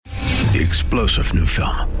The explosive new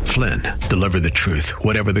film, Flynn, deliver the truth,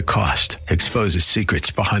 whatever the cost, exposes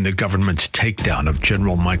secrets behind the government's takedown of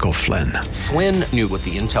General Michael Flynn. Flynn knew what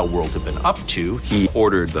the intel world had been up to. He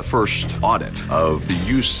ordered the first audit of the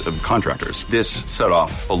use of contractors. This set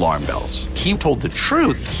off alarm bells. He told the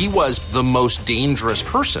truth. He was the most dangerous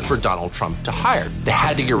person for Donald Trump to hire. They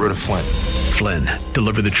had to get rid of Flynn. Flynn,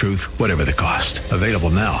 deliver the truth, whatever the cost. Available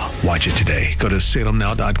now. Watch it today. Go to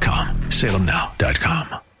salemnow.com.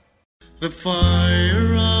 salemnow.com. The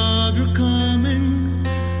fire of your coming,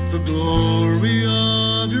 the glory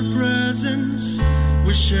of your presence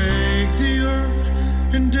will shake the earth,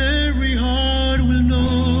 and every heart will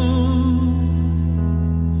know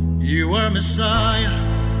you are Messiah,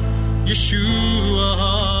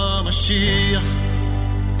 Yeshua HaMashiach,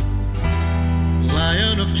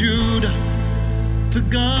 Lion of Judah, the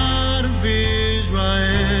God of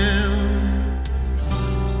Israel.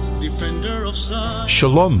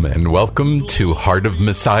 Shalom and welcome to Heart of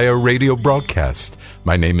Messiah radio broadcast.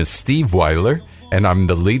 My name is Steve Weiler and I'm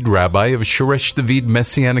the lead rabbi of Shoresh David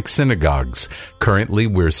Messianic Synagogues. Currently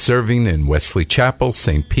we're serving in Wesley Chapel,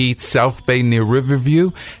 St. Pete, South Bay near Riverview,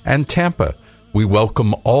 and Tampa. We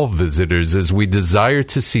welcome all visitors as we desire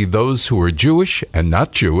to see those who are Jewish and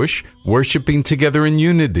not Jewish worshiping together in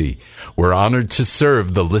unity. We're honored to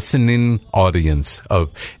serve the listening audience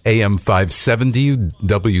of AM 570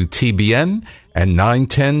 WTBN and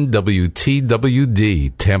 910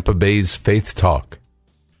 WTWD, Tampa Bay's Faith Talk.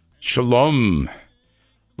 Shalom.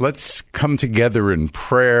 Let's come together in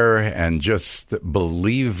prayer and just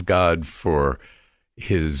believe God for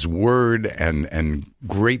His word and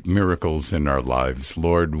great miracles in our lives.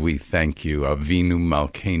 Lord, we thank you. Avinu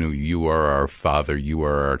Malkeinu, you are our Father. You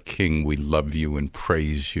are our King. We love you and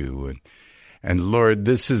praise you. And Lord,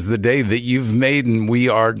 this is the day that you've made, and we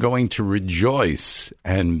are going to rejoice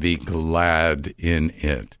and be glad in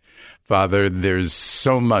it. Father, there's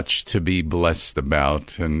so much to be blessed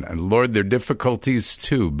about. And Lord, there are difficulties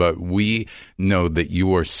too, but we know that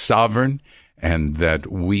you are sovereign and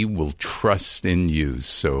that we will trust in you.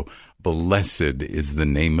 So blessed is the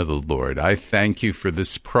name of the Lord. I thank you for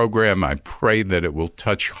this program. I pray that it will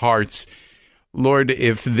touch hearts. Lord,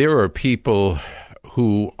 if there are people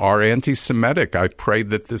who are anti-Semitic, I pray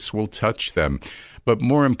that this will touch them. But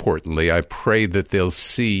more importantly, I pray that they'll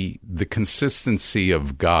see the consistency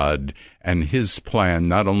of God and his plan,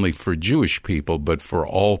 not only for Jewish people, but for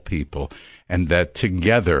all people, and that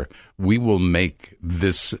together we will make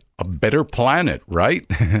this a better planet, right?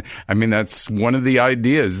 I mean, that's one of the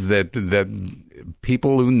ideas, that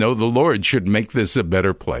people who know the Lord should make this a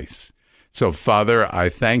better place. So, Father, I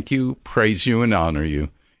thank you, praise you, and honor you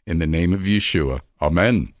in the name of Yeshua.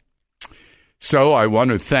 Amen. So I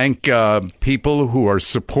want to thank people who are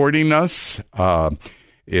supporting us.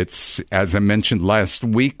 It's, as I mentioned last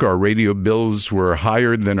week, our radio bills were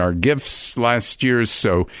higher than our gifts last year.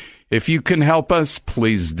 So if you can help us,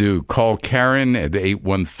 please do. Call Karen at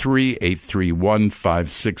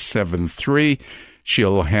 813-831-5673.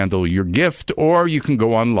 She'll handle your gift, or you can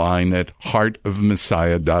go online at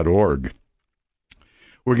heartofmessiah.org.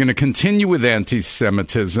 We're going to continue with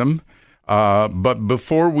anti-Semitism. But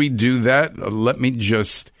before we do that, let me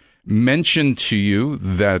just mention to you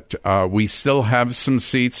that we still have some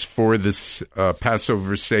seats for this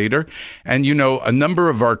Passover Seder. And, you know, a number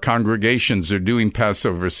of our congregations are doing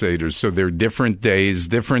Passover Seders, so they're different days,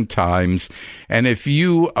 different times. And if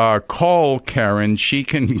you call Karen, she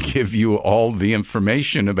can give you all the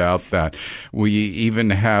information about that. We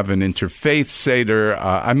even have an interfaith Seder.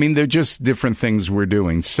 I mean, they're just different things we're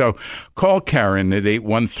doing. So call Karen at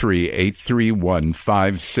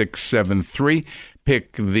 813-831-5673.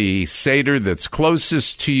 Pick the Seder that's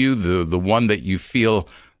closest to you, the one that you feel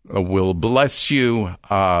will bless you.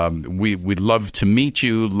 We'd love to meet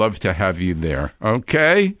you, love to have you there.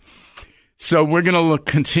 Okay? So we're going to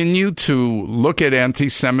continue to look at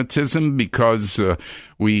anti-Semitism because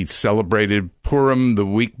we celebrated Purim the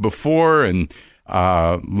week before, and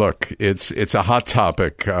look, it's a hot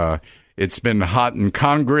topic. It's been hot in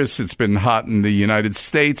Congress, it's been hot in the United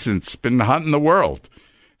States, and it's been hot in the world.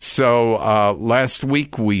 So last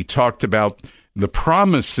week we talked about the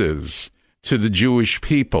promises to the Jewish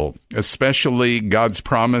people, especially God's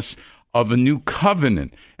promise of a new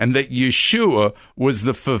covenant, and that Yeshua was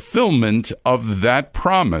the fulfillment of that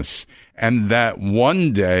promise, and that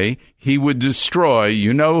one day he would destroy,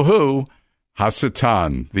 you know who?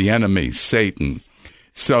 Hasatan, the enemy, Satan.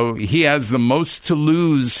 So he has the most to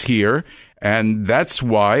lose here. And that's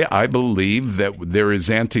why I believe that there is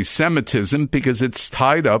anti-Semitism, because it's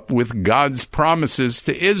tied up with God's promises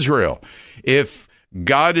to Israel. If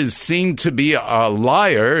God is seen to be a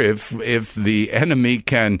liar if the enemy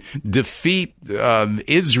can defeat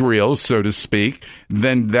Israel, so to speak,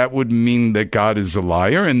 then that would mean that God is a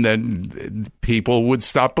liar, and then people would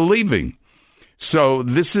stop believing. So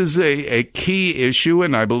this is a key issue,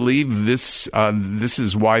 and I believe this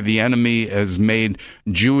is why the enemy has made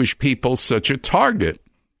Jewish people such a target.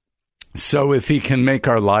 So if he can make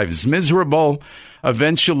our lives miserable,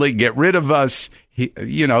 eventually get rid of us,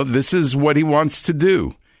 this is what he wants to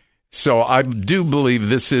do. So I do believe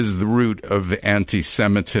this is the root of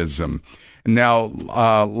anti-Semitism. Now,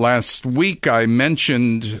 last week I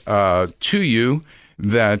mentioned to you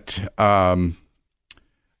that,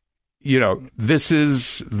 this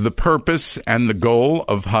is the purpose and the goal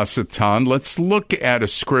of Hasatan. Let's look at a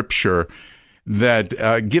scripture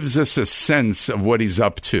that gives us a sense of what he's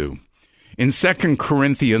up to. In 2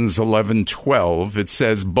 Corinthians 11:12, it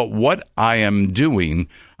says, "But what I am doing,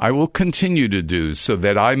 I will continue to do, so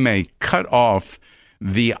that I may cut off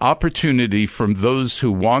the opportunity from those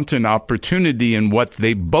who want an opportunity in what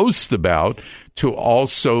they boast about to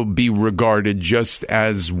also be regarded just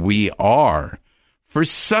as we are. For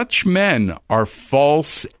such men are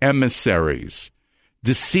false emissaries,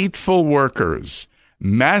 deceitful workers,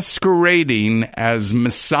 masquerading as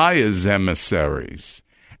Messiah's emissaries.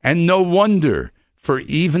 And no wonder, for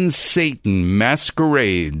even Satan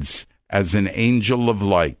masquerades as an angel of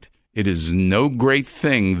light. It is no great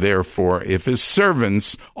thing, therefore, if his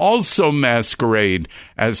servants also masquerade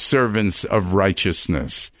as servants of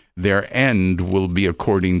righteousness. Their end will be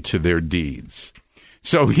according to their deeds."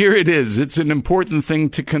 So here it is. It's an important thing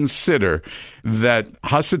to consider that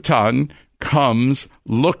Hasatan comes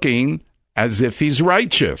looking as if he's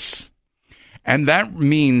righteous. And that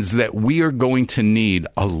means that we are going to need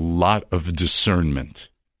a lot of discernment,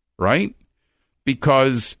 right?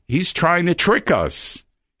 Because he's trying to trick us.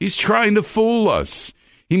 He's trying to fool us.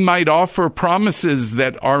 He might offer promises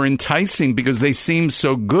that are enticing because they seem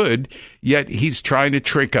so good, yet he's trying to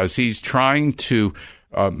trick us. He's trying to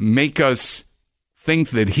make us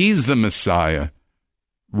think that he's the Messiah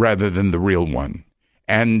rather than the real one.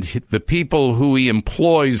 And the people who he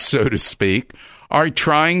employs, so to speak, are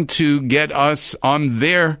trying to get us on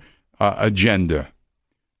their agenda.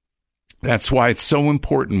 That's why it's so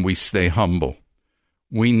important we stay humble.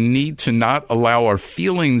 We need to not allow our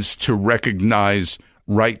feelings to recognize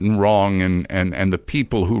right and wrong and the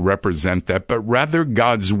people who represent that, but rather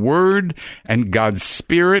God's word and God's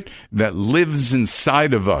spirit that lives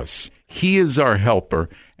inside of us. He is our helper,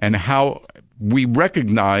 and how we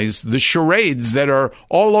recognize the charades that are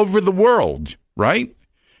all over the world, right?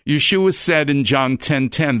 Yeshua said in John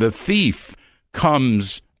 10:10, "The thief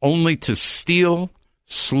comes only to steal,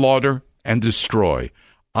 slaughter, and destroy.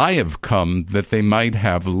 I have come that they might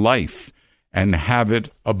have life and have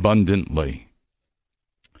it abundantly."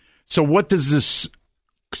 So what does this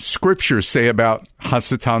scripture say about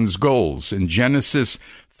Hasatan's goals? In Genesis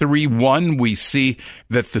 3:1, we see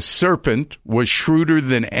that the serpent was shrewder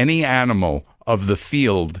than any animal of the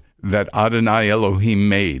field that Adonai Elohim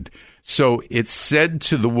made. So it said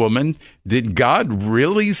to the woman, did God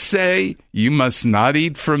really say you must not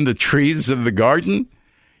eat from the trees of the garden?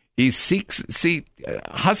 Hasatan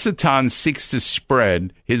seeks to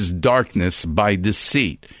spread his darkness by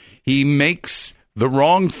deceit. He makes the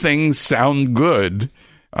wrong things sound good.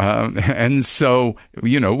 And so,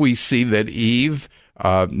 we see that Eve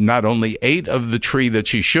not only ate of the tree that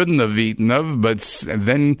she shouldn't have eaten of, but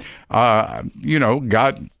then,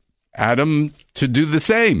 got Adam to do the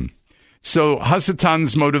same. So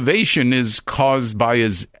Hasatan's motivation is caused by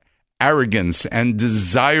his arrogance and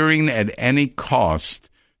desiring at any cost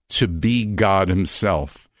to be God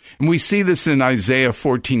himself. And we see this in Isaiah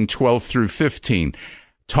 14:12 through 15,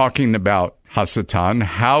 talking about Hasatan,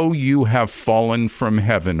 "How you have fallen from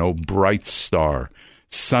heaven, O bright star,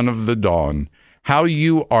 son of the dawn. How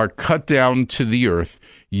you are cut down to the earth,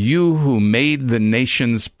 you who made the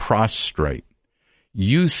nations prostrate.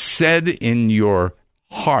 You said in your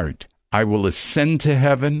heart, I will ascend to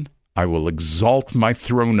heaven. I will exalt my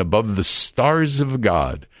throne above the stars of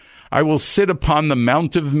God. I will sit upon the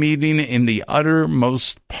mount of meeting in the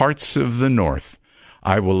uttermost parts of the north.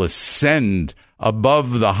 I will ascend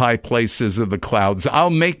above the high places of the clouds. I'll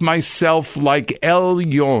make myself like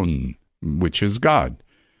Elyon," which is God.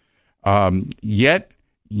 "Yet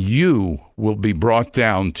you will be brought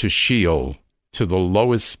down to Sheol, to the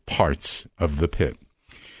lowest parts of the pit."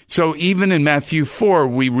 So even in Matthew 4,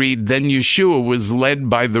 we read, "Then Yeshua was led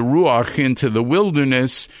by the Ruach into the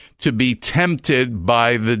wilderness to be tempted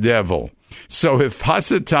by the devil." So if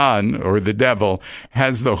Hasatan, or the devil,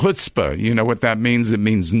 has the chutzpah, you know what that means? It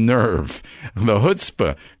means nerve. The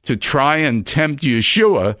chutzpah to try and tempt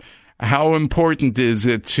Yeshua, how important is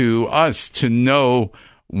it to us to know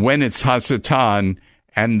when it's Hasatan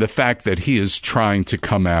and the fact that he is trying to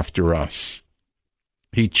come after us?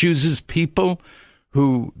 He chooses people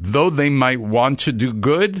who, though they might want to do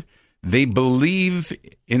good, they believe,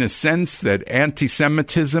 in a sense, that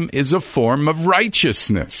anti-Semitism is a form of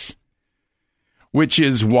righteousness, which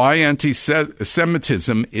is why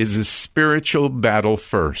anti-Semitism is a spiritual battle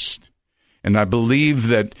first. And I believe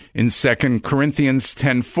that in 2 Corinthians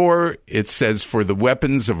 10:4, it says, "For the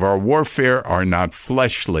weapons of our warfare are not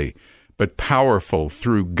fleshly, but powerful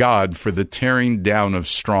through God for the tearing down of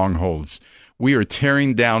strongholds." We are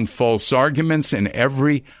tearing down false arguments and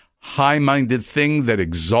every high-minded thing that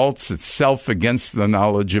exalts itself against the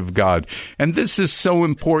knowledge of God. And this is so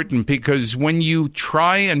important because when you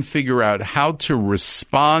try and figure out how to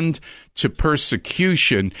respond to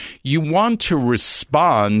persecution, you want to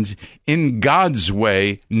respond in God's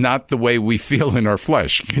way, not the way we feel in our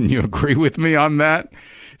flesh. Can you agree with me on that?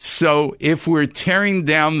 So if we're tearing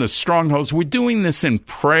down the strongholds, we're doing this in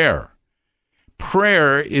prayer.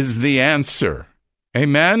 Prayer is the answer.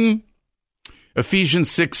 Amen? Ephesians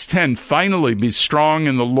 6:10, "Finally be strong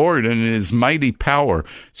in the Lord and in his mighty power."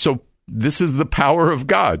 So this is the power of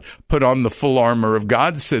God. Put on the full armor of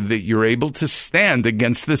God so that you're able to stand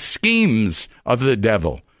against the schemes of the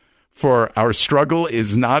devil. For our struggle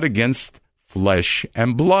is not against flesh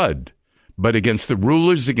and blood, but against the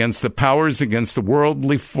rulers, against the powers, against the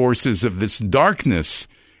worldly forces of this darkness,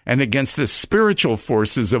 and against the spiritual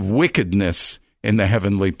forces of wickedness in the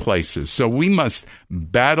heavenly places. So we must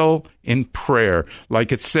battle in prayer.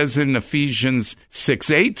 Like it says in Ephesians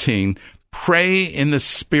 6:18, pray in the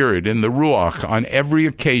Spirit, in the Ruach, on every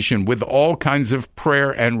occasion with all kinds of prayer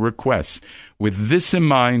and requests. With this in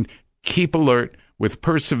mind, keep alert with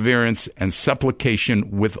perseverance and supplication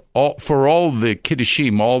for all the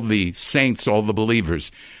Kiddushim, all the saints, all the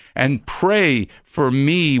believers. And pray for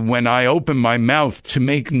me when I open my mouth to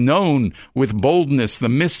make known with boldness the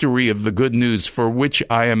mystery of the good news for which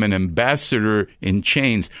I am an ambassador in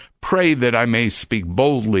chains. Pray that I may speak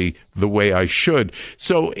boldly the way I should.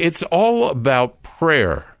 So it's all about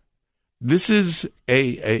prayer. This is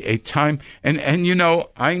a time, and you know,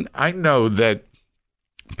 I know that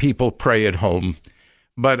people pray at home,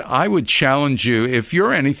 but I would challenge you, if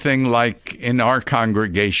you're anything like in our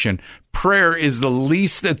congregation, prayer is the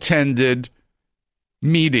least attended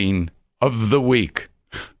meeting of the week.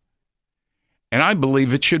 And I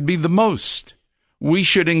believe it should be the most. We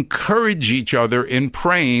should encourage each other in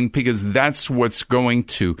praying because that's what's going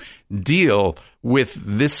to deal with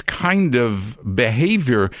this kind of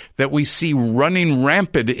behavior that we see running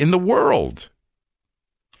rampant in the world.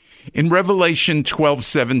 In Revelation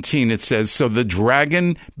 12:17, it says, "So the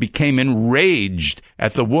dragon became enraged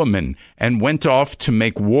at the woman and went off to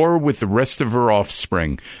make war with the rest of her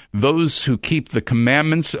offspring, those who keep the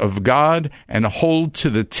commandments of God and hold to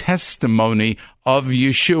the testimony of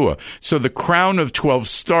Yeshua." So the crown of 12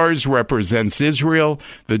 stars represents Israel.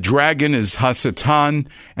 The dragon is Hasatan,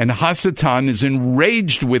 and Hasatan is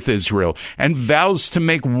enraged with Israel and vows to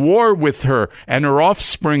make war with her and her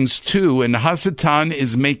offsprings too. And Hasatan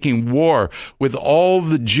is making war with all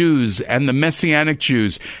the Jews and the Messianic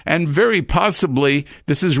Jews. And very possibly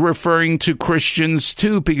this is referring to Christians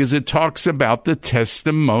too, because it talks about the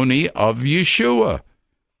testimony of Yeshua.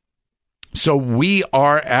 So we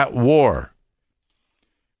are at war.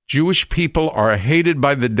 Jewish people are hated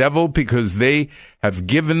by the devil because they have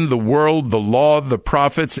given the world the law, the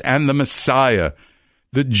prophets, and the Messiah.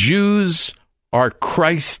 The Jews are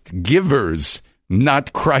Christ givers,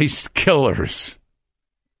 not Christ killers.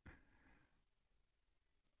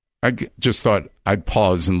 I just thought I'd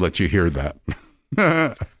pause and let you hear that.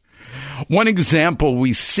 One example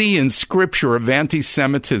we see in Scripture of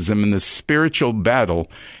anti-Semitism and the spiritual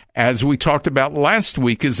battle, as we talked about last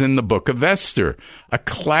week, is in the book of Esther, a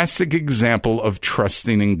classic example of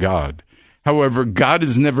trusting in God. However, God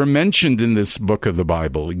is never mentioned in this book of the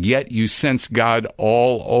Bible, yet you sense God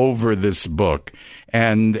all over this book.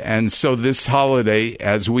 And so this holiday,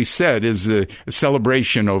 as we said, is a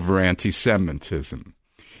celebration over anti-Semitism.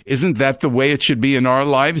 Isn't that the way it should be in our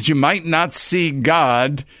lives? You might not see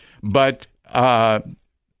God, but God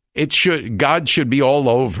should be all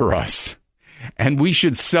over us. And we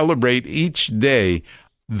should celebrate each day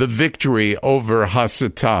the victory over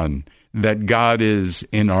Hasatan, that God is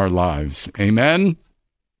in our lives. Amen?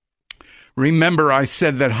 Remember, I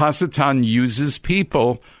said that Hasatan uses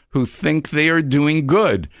people who think they are doing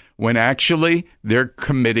good when actually they're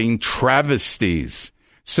committing travesties.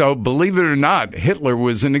 So believe it or not, Hitler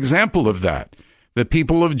was an example of that. The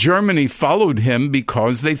people of Germany followed him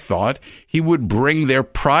because they thought he would bring their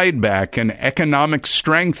pride back and economic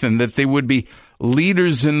strength, and that they would be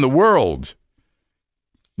leaders in the world.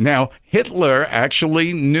 Now, Hitler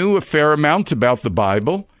actually knew a fair amount about the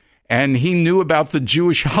Bible, and he knew about the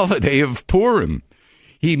Jewish holiday of Purim.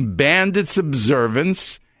 He banned its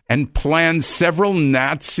observance and planned several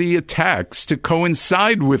Nazi attacks to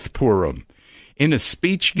coincide with Purim. In a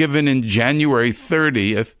speech given in January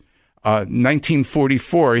 30th,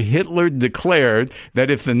 1944, Hitler declared that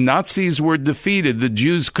if the Nazis were defeated, the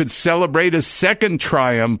Jews could celebrate a second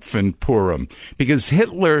triumphant Purim, because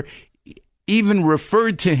Hitler even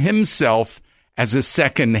referred to himself as a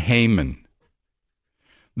second Haman.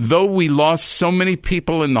 Though we lost so many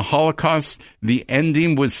people in the Holocaust, the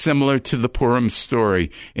ending was similar to the Purim story.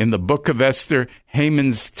 In the book of Esther,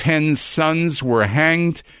 Haman's 10 sons were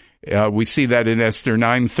hanged. We see that in Esther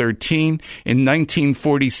 9:13. In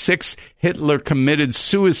 1946, Hitler committed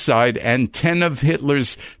suicide, and 10 of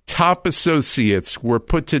Hitler's top associates were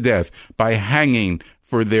put to death by hanging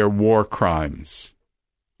for their war crimes.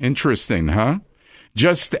 Interesting, huh?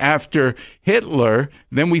 Just after Hitler,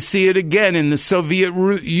 then we see it again in the Soviet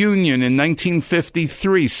Union in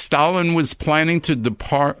 1953. Stalin was planning to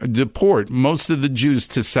deport most of the Jews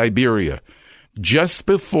to Siberia. Just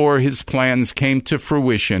before his plans came to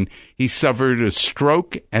fruition, he suffered a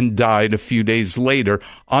stroke and died a few days later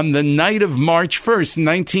on the night of March 1st,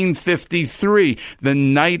 1953, the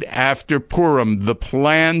night after Purim. The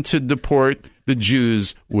plan to deport the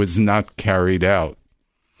Jews was not carried out.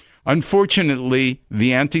 Unfortunately,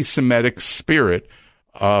 the anti-Semitic spirit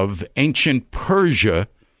of ancient Persia,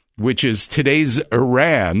 which is today's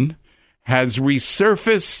Iran, has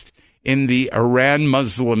resurfaced in the Iran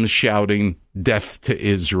Muslims shouting death to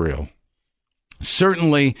Israel.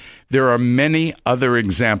 Certainly, there are many other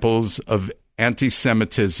examples of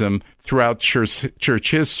anti-Semitism throughout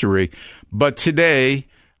church history, but today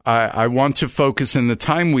I want to focus in the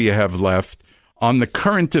time we have left on the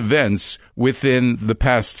current events within the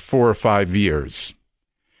past 4 or 5 years.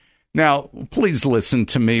 Now, please listen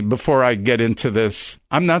to me before I get into this.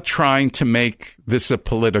 I'm not trying to make this a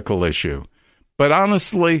political issue, but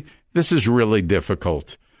honestly, this is really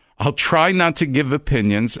difficult. I'll try not to give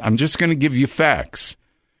opinions. I'm just going to give you facts.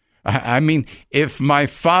 I mean, if my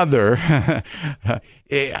father,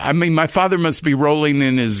 my father must be rolling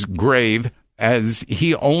in his grave, as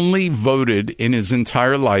he only voted in his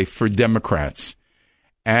entire life for Democrats.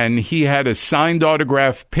 And he had a signed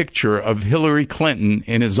autograph picture of Hillary Clinton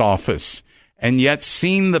in his office. And yet,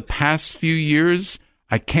 seeing the past few years,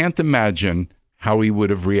 I can't imagine how he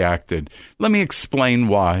would have reacted. Let me explain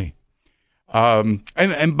why.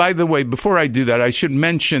 And by the way, before I do that, I should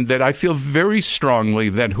mention that I feel very strongly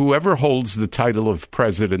that whoever holds the title of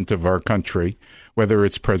president of our country, whether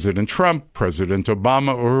it's President Trump, President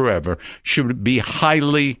Obama, or whoever, should be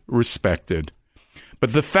highly respected.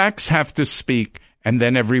 But the facts have to speak, and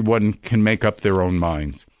then everyone can make up their own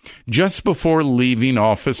minds. Just before leaving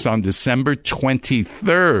office on December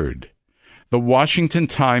 23rd, the Washington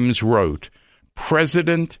Times wrote,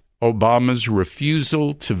 President Obama's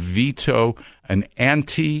refusal to veto an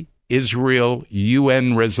anti-Israel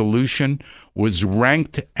UN resolution was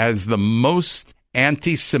ranked as the most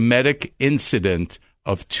anti-Semitic incident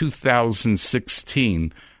of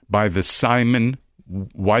 2016 by the Simon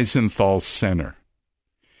Wiesenthal Center.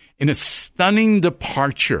 In a stunning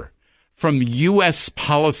departure from U.S.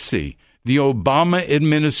 policy, the Obama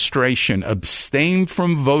administration abstained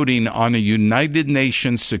from voting on a United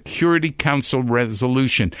Nations Security Council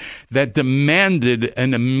resolution that demanded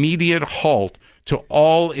an immediate halt to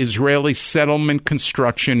all Israeli settlement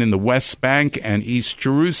construction in the West Bank and East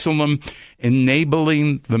Jerusalem,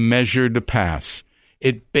 enabling the measure to pass.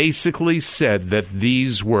 It basically said that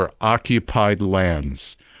these were occupied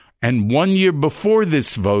lands. And 1 year before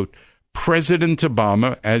this vote, President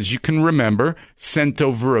Obama, as you can remember, sent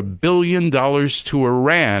over $1 billion to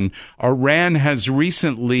Iran. Iran has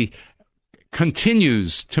recently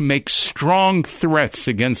continues to make strong threats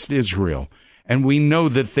against Israel. And we know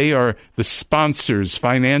that they are the sponsors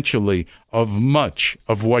financially of much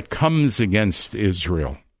of what comes against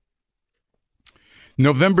Israel.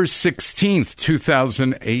 November 16th,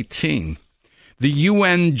 2018, the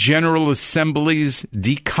UN General Assembly's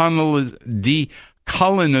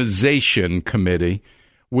Decolonization Committee,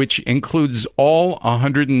 which includes all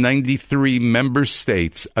 193 member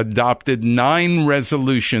states, adopted 9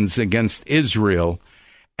 resolutions against Israel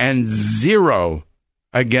and 0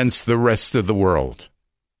 against the rest of the world.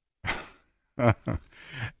 A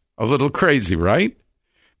little crazy, right?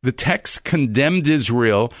 The text condemned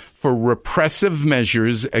Israel for repressive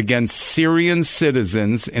measures against Syrian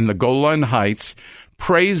citizens in the Golan Heights,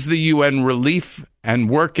 praised the UN relief and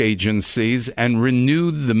work agencies, and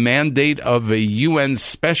renewed the mandate of a UN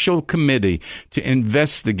special committee to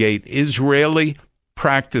investigate Israeli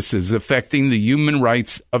practices affecting the human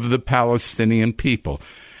rights of the Palestinian people.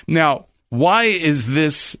 Now, why is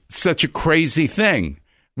this such a crazy thing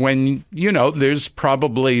when, there's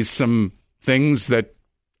probably some things that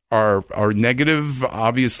are negative,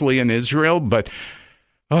 obviously, in Israel? But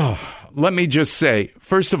let me just say,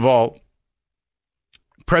 first of all,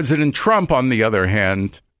 President Trump, on the other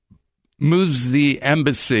hand, moves the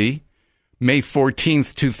embassy May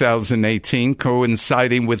 14th, 2018,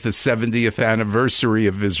 coinciding with the 70th anniversary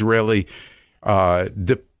of Israeli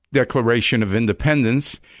Declaration of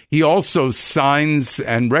Independence. He also signs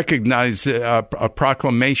and recognizes a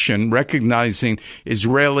proclamation recognizing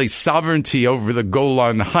Israeli sovereignty over the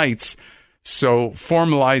Golan Heights, so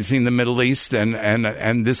formalizing the Middle East,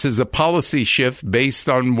 and this is a policy shift based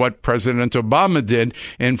on what President Obama did.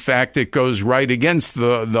 In fact, it goes right against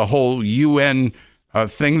the whole UN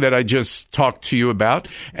thing that I just talked to you about.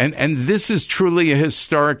 And this is truly a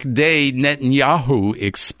historic day, Netanyahu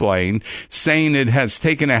explained, saying it has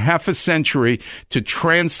taken a half a century to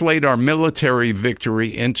translate our military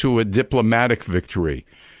victory into a diplomatic victory.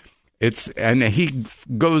 And he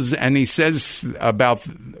goes and he says about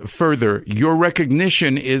further, your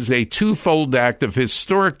recognition is a twofold act of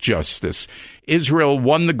historic justice. Israel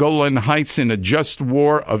won the Golan Heights in a just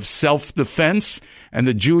war of self-defense, and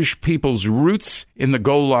the Jewish people's roots in the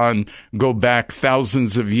Golan go back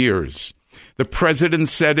thousands of years. The president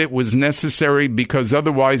said it was necessary because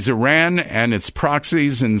otherwise Iran and its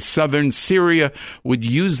proxies in southern Syria would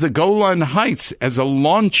use the Golan Heights as a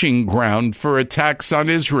launching ground for attacks on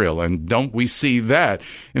Israel. And don't we see that?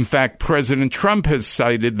 In fact, President Trump has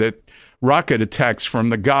cited that rocket attacks from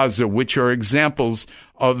the Gaza, which are examples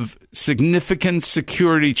of significant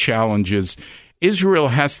security challenges. Israel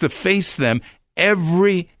has to face them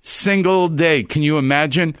every single day. Can you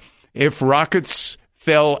imagine if rockets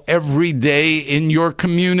fell every day in your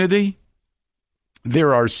community?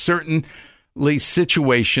 There are certainly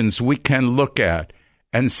situations we can look at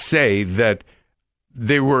and say that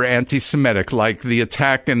they were anti-Semitic, like the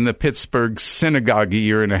attack in the Pittsburgh synagogue a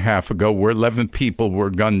year and a half ago where 11 people were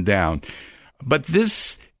gunned down. But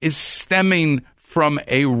this is stemming from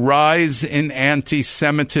a rise in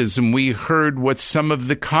anti-Semitism. We heard what some of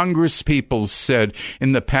the Congress people said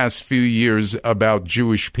in the past few years about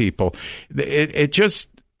Jewish people. It just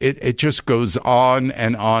goes on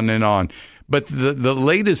and on and on. But the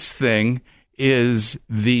latest thing is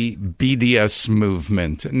the BDS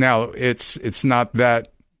movement. Now, it's not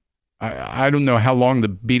that. I don't know how long the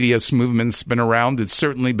BDS movement's been around. It's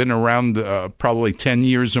certainly been around probably 10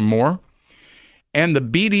 years or more. And the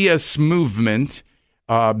BDS movement,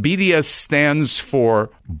 BDS stands for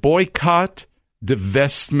Boycott,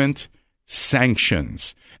 Divestment,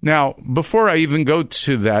 Sanctions. Now, before I even go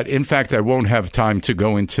to that, in fact, I won't have time to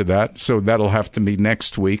go into that, so that'll have to be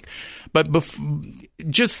next week. But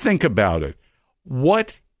just think about it.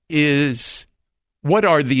 What are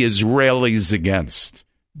the Israelis against?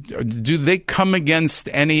 Do they come against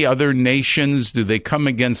any other nations? Do they come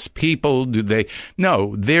against people?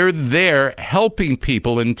 No, they're there helping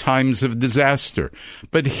people in times of disaster.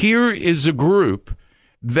 But here is a group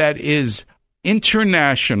that is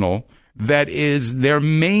international, that is their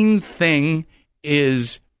main thing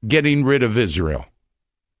is getting rid of Israel.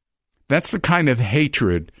 That's the kind of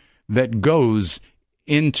hatred that goes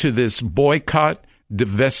into this boycott,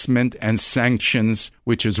 divestment, and sanctions,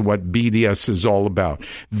 which is what BDS is all about.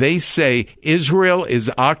 They say Israel is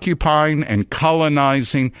occupying and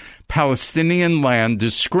colonizing Palestinian land,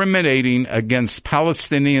 discriminating against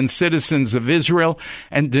Palestinian citizens of Israel,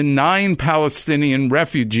 and denying Palestinian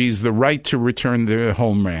refugees the right to return to their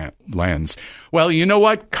homelands. Well, you know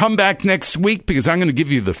what? Come back next week because I'm going to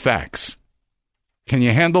give you the facts. Can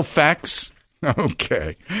you handle facts?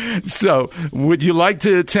 Okay. So, would you like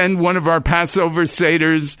to attend one of our Passover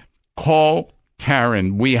Seders? Call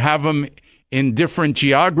Karen. We have them in different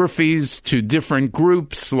geographies to different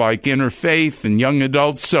groups like interfaith and young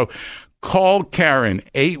adults. So, call Karen,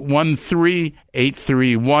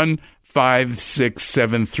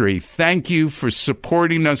 813-831-5673. Thank you for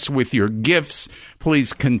supporting us with your gifts.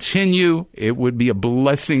 Please continue. It would be a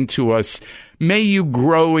blessing to us. May you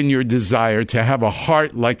grow in your desire to have a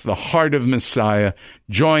heart like the heart of Messiah.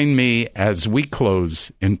 Join me as we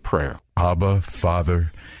close in prayer. Abba,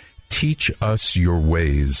 Father, teach us your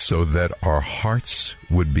ways so that our hearts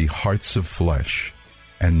would be hearts of flesh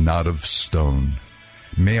and not of stone.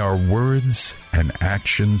 May our words and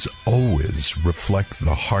actions always reflect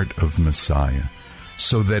the heart of Messiah,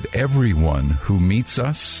 so that everyone who meets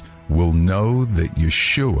us will know that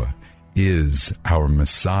Yeshua is our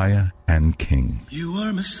Messiah and King. You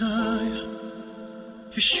are Messiah,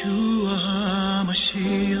 Yeshua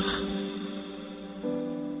HaMashiach,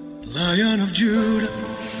 Lion of Judah,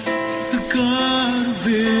 the God of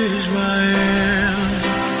Israel.